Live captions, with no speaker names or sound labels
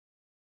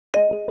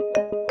What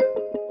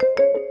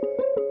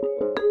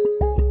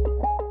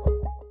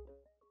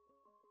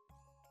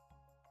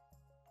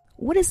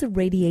is the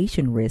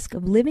radiation risk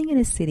of living in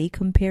a city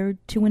compared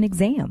to an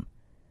exam?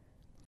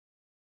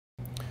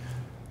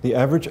 The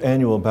average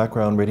annual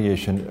background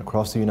radiation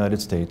across the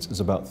United States is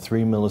about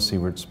 3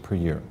 millisieverts per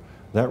year.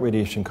 That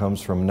radiation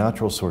comes from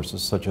natural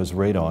sources such as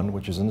radon,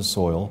 which is in the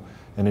soil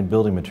and in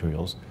building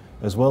materials,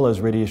 as well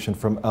as radiation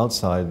from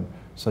outside,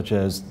 such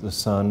as the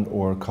sun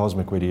or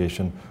cosmic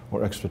radiation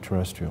or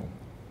extraterrestrial.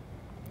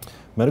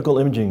 Medical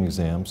imaging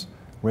exams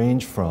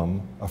range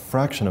from a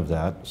fraction of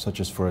that, such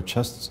as for a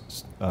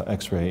chest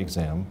X-ray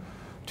exam,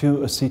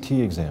 to a CT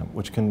exam,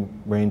 which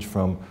can range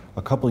from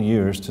a couple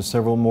years to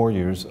several more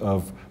years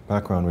of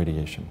background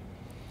radiation.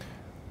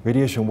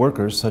 Radiation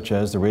workers, such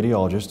as the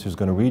radiologist who's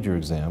going to read your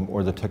exam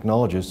or the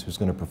technologist who's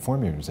going to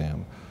perform your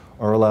exam,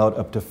 are allowed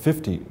up to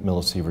 50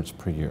 millisieverts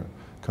per year,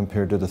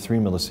 compared to the 3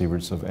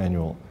 millisieverts of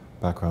annual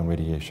background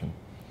radiation.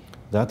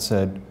 That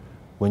said,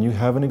 when you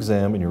have an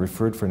exam and you're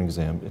referred for an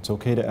exam, it's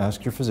okay to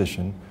ask your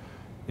physician,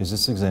 is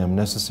this exam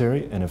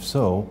necessary? And if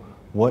so,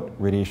 what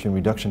radiation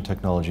reduction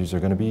technologies are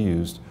going to be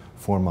used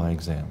for my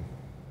exam?